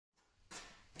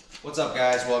What's up,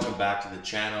 guys? Welcome back to the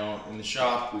channel. In the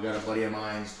shop, we got a buddy of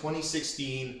mine's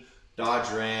 2016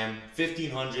 Dodge Ram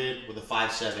 1500 with a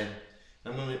 5.7.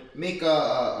 I'm going to make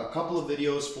a couple of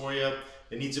videos for you.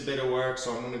 It needs a bit of work,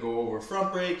 so I'm going to go over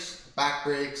front brakes, back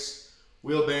brakes,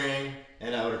 wheel bearing,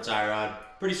 and outer tie rod.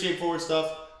 Pretty straightforward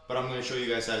stuff, but I'm going to show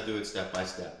you guys how to do it step by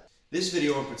step. This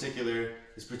video in particular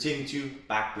is pertaining to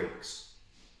back brakes.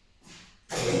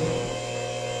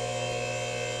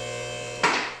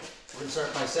 We're going to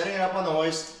start by setting it up on the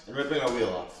hoist and ripping our wheel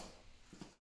off.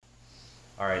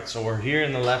 Alright, so we're here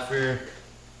in the left rear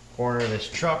corner of this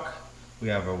truck. We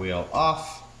have our wheel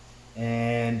off,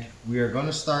 and we are going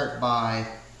to start by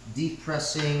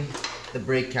depressing the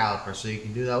brake caliper. So you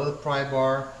can do that with a pry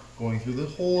bar, going through the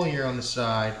hole here on the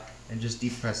side and just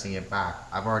depressing it back.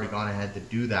 I've already gone ahead to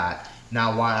do that.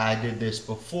 Now, why I did this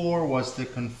before was to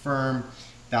confirm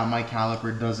that my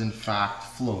caliper does in fact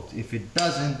float. If it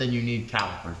doesn't, then you need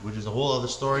calipers, which is a whole other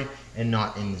story and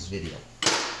not in this video.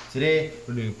 Today,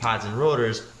 we're doing pads and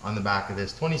rotors on the back of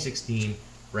this 2016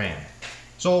 Ram.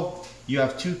 So you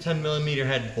have two 10mm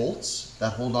head bolts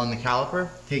that hold on the caliper.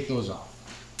 Take those off.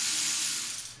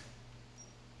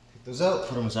 Take those out,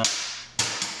 put them aside.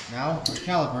 Now our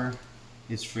caliper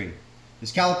is free.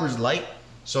 This caliper is light,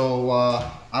 so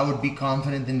I would be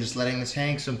confident in just letting this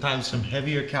hang. Sometimes some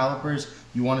heavier calipers,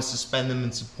 you want to suspend them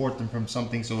and support them from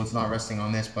something so it's not resting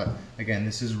on this, but again,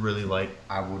 this is really light.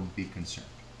 I wouldn't be concerned.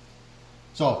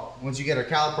 So once you get our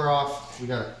caliper off, we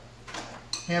gotta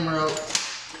hammer out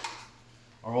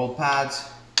our old pads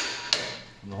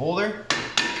from the holder.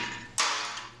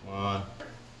 1,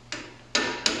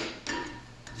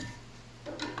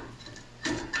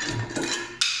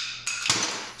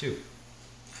 2.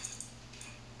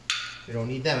 We don't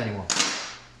need them anymore.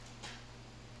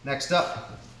 Next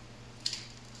up,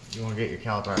 you want to get your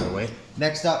caliper out of the way.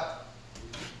 Next up,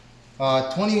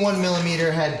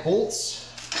 21mm head bolts.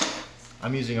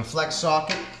 I'm using a flex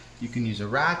socket. You can use a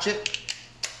ratchet.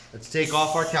 Let's take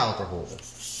off our caliper holder.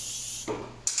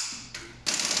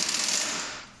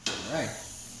 All right.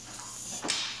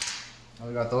 Now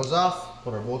we got those off.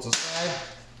 Put our bolts aside.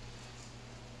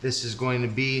 This is going to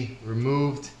be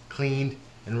removed, cleaned,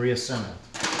 and reassembled.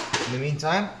 In the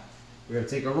meantime, we're going to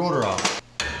take our rotor off.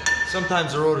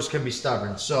 Sometimes the rotors can be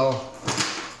stubborn, so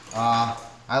I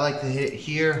like to hit it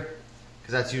here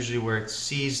because that's usually where it's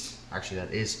seized. Actually,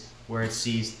 that is where it's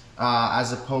seized,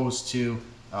 as opposed to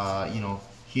you know,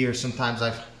 here. Sometimes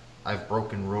I've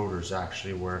broken rotors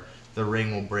actually where the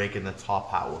ring will break and the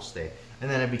top hat will stay, and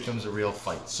then it becomes a real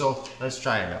fight. So let's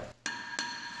try it out.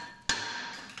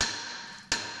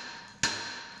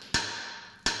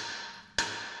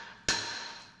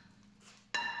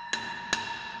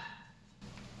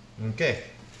 Okay,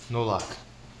 no luck.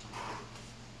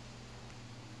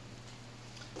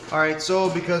 Alright, so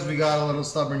because we got a little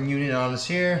stubborn unit on us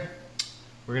here,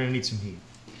 we're going to need some heat.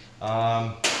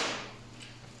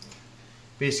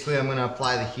 Basically, I'm going to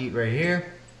apply the heat right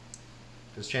here,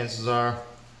 because chances are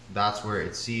that's where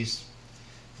it's seized.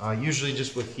 Usually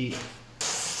just with heat.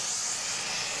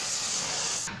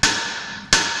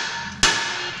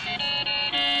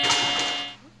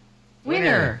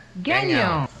 Winner,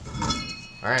 ganyo.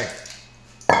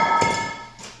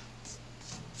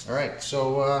 Alright,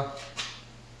 so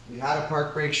we had a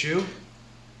park brake shoe.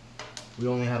 We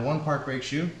only had one park brake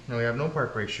shoe. Now we have no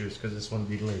park brake shoes because this one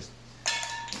beat laced.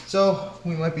 So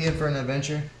we might be in for an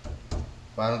adventure,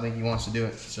 but I don't think he wants to do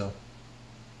it. So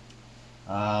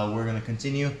we're gonna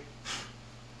continue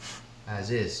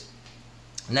as is.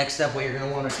 Next step, what you're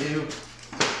gonna want to do,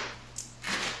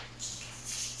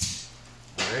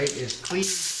 alright, is clean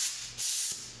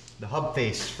the hub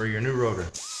face for your new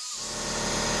rotor.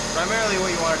 Primarily what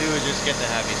you want to do is just get the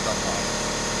heavy stuff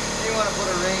off. You want to put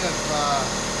a ring of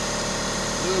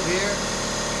lube here,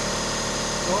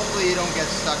 so hopefully you don't get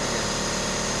stuck again.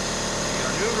 Get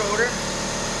our new rotor,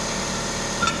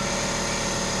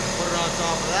 and put it on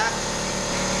top of that.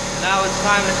 And now it's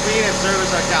time to clean and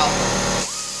service our caliper.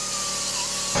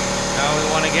 Now we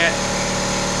want to get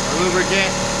our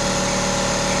lubricant,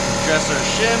 dress our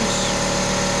shims.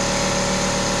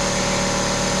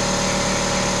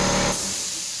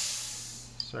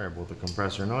 Sorry about the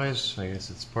compressor noise. I guess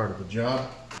it's part of the job.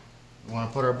 We want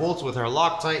to put our bolts with our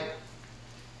Loctite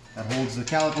that holds the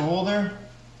caliper holder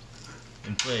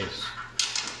in place.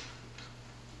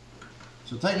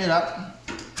 So tighten it up.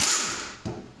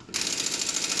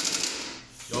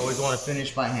 You always want to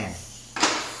finish by hand.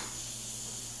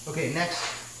 Okay,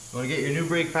 next, you want to get your new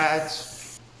brake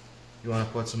pads. You want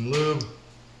to put some lube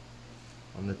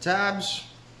on the tabs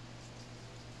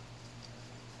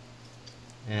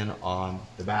and on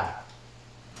the back.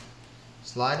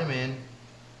 Slide them in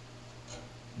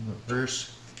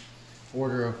reverse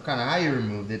order of kind of how you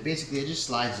removed it. Basically, it just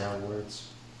slides outwards.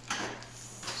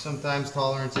 Sometimes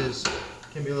tolerances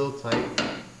can be a little tight.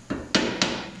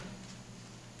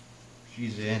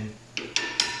 She's in.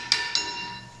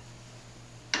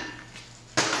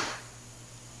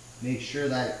 Make sure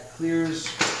that it clears.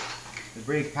 The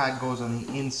brake pad goes on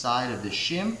the inside of the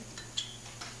shim.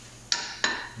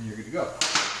 And you're good to go.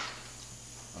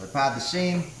 Other pad the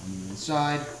same on the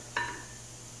inside.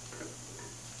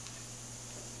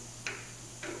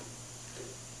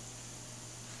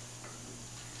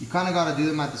 You kind of got to do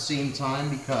them at the same time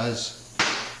because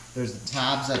there's the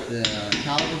tabs that the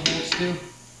caliper bolts do.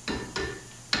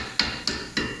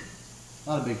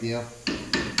 Not a big deal.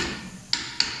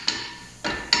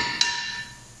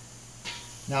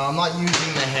 Now I'm not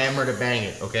using the hammer to bang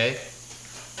it, okay?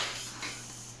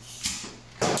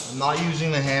 I'm not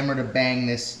using the hammer to bang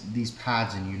these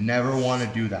pads in. You never want to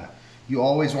do that. You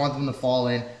always want them to fall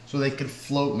in so they can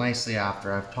float nicely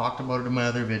after. I've talked about it in my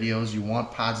other videos. You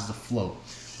want pads to float.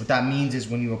 What that means is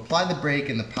when you apply the brake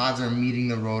and the pads are meeting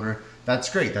the rotor, that's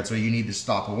great. That's what you need to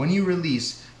stop. But when you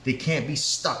release, they can't be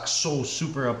stuck so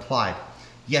super applied.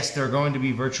 Yes, they're going to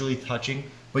be virtually touching,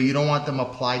 but you don't want them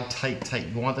applied tight.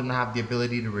 You want them to have the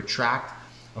ability to retract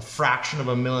a fraction of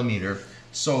a millimeter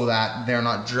so that they're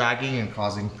not dragging and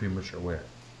causing premature wear.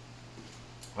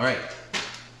 All right,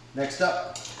 next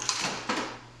up,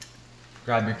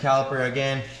 grab your caliper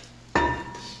again.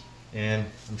 And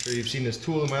I'm sure you've seen this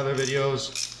tool in my other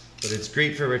videos, but it's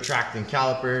great for retracting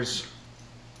calipers.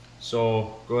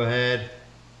 So go ahead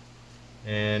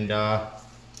and,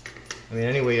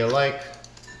 any way you like,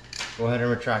 go ahead and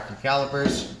retract your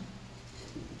calipers.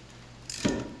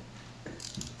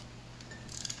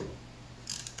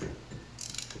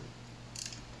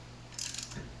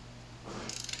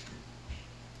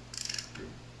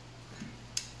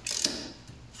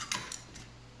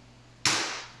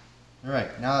 All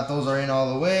right, now that those are in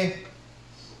all the way,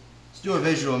 let's do a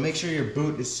visual. Make sure your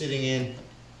boot is sitting in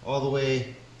all the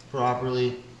way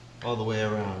properly, all the way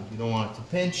around. You don't want it to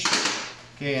pinch.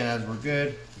 Okay, and as we're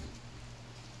good,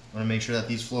 I'm gonna make sure that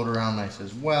these float around nice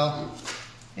as well,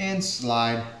 and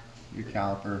slide your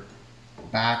caliper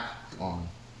back on.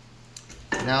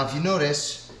 Now, if you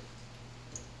notice,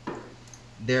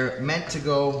 they're meant to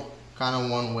go kind of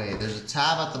one way. There's a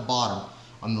tab at the bottom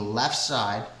on the left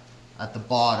side. At the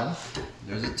bottom,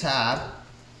 there's a tab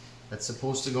that's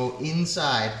supposed to go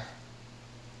inside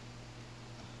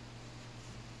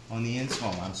on the inside.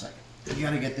 Hold on a second. You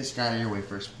gotta get this guy out of your way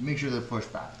first. Make sure they're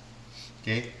pushed back.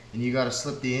 Okay? And you gotta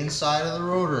slip the inside of the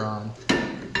rotor on,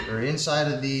 or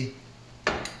inside of the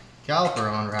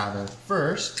caliper on rather,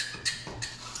 first.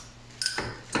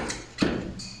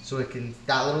 So it can,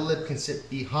 that little lip can sit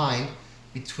behind,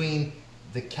 between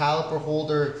the caliper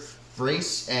holder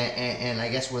brace and I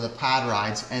guess where the pad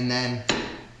rides, and then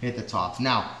hit the top.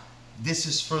 Now, this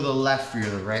is for the left rear.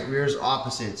 The right rear is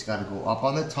opposite. It's got to go up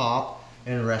on the top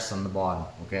and rest on the bottom,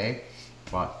 okay?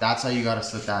 But that's how you got to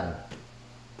slip that in.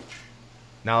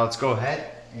 Now let's go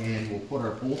ahead and we'll put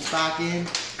our bolts back in.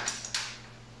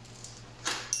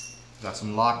 Got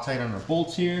some Loctite on our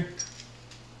bolts here.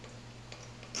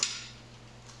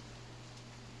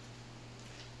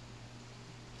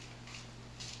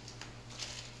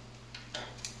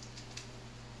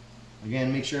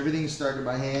 Again, make sure everything's started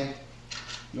by hand.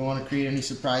 You don't want to create any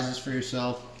surprises for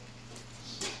yourself.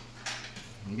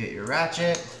 You get your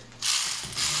ratchet.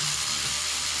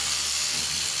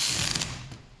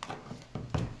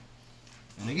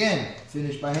 And again,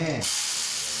 finish by hand.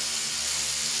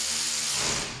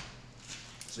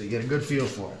 So you get a good feel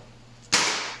for it.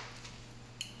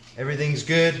 Everything's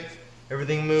good.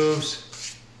 Everything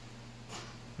moves.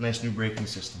 Nice new braking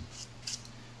system.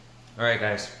 All right,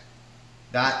 guys.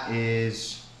 That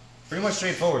is pretty much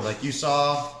straightforward. Like you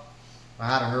saw, I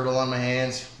had a hurdle on my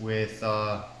hands with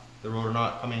the rotor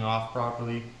not coming off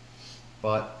properly,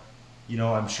 but you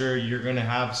know, I'm sure you're gonna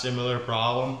have a similar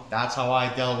problem. That's how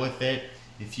I dealt with it.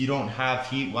 If you don't have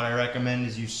heat, what I recommend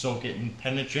is you soak it in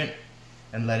penetrant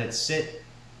and let it sit.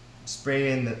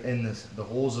 Spray in the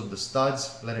holes of the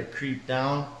studs, let it creep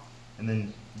down, and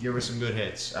then give her some good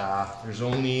hits. There's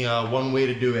only one way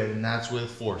to do it, and that's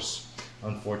with force,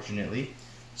 unfortunately.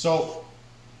 So,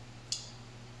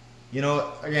 you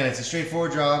know, again, it's a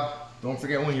straightforward job. Don't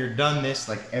forget when you're done this,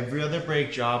 like every other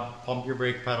brake job, pump your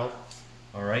brake pedal,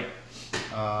 all right?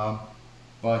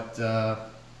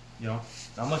 You know,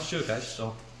 not much to it, guys.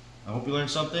 So I hope you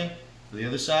learned something. For the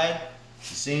other side, it's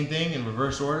the same thing in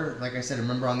reverse order. Like I said,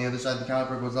 remember on the other side, the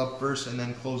caliper goes up first and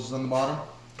then closes on the bottom.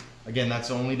 Again, that's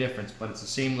the only difference, but it's the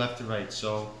same left to right.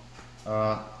 So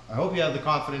I hope you have the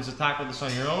confidence to tackle this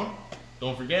on your own.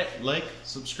 Don't forget, like,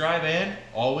 subscribe, and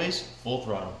always full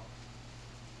throttle.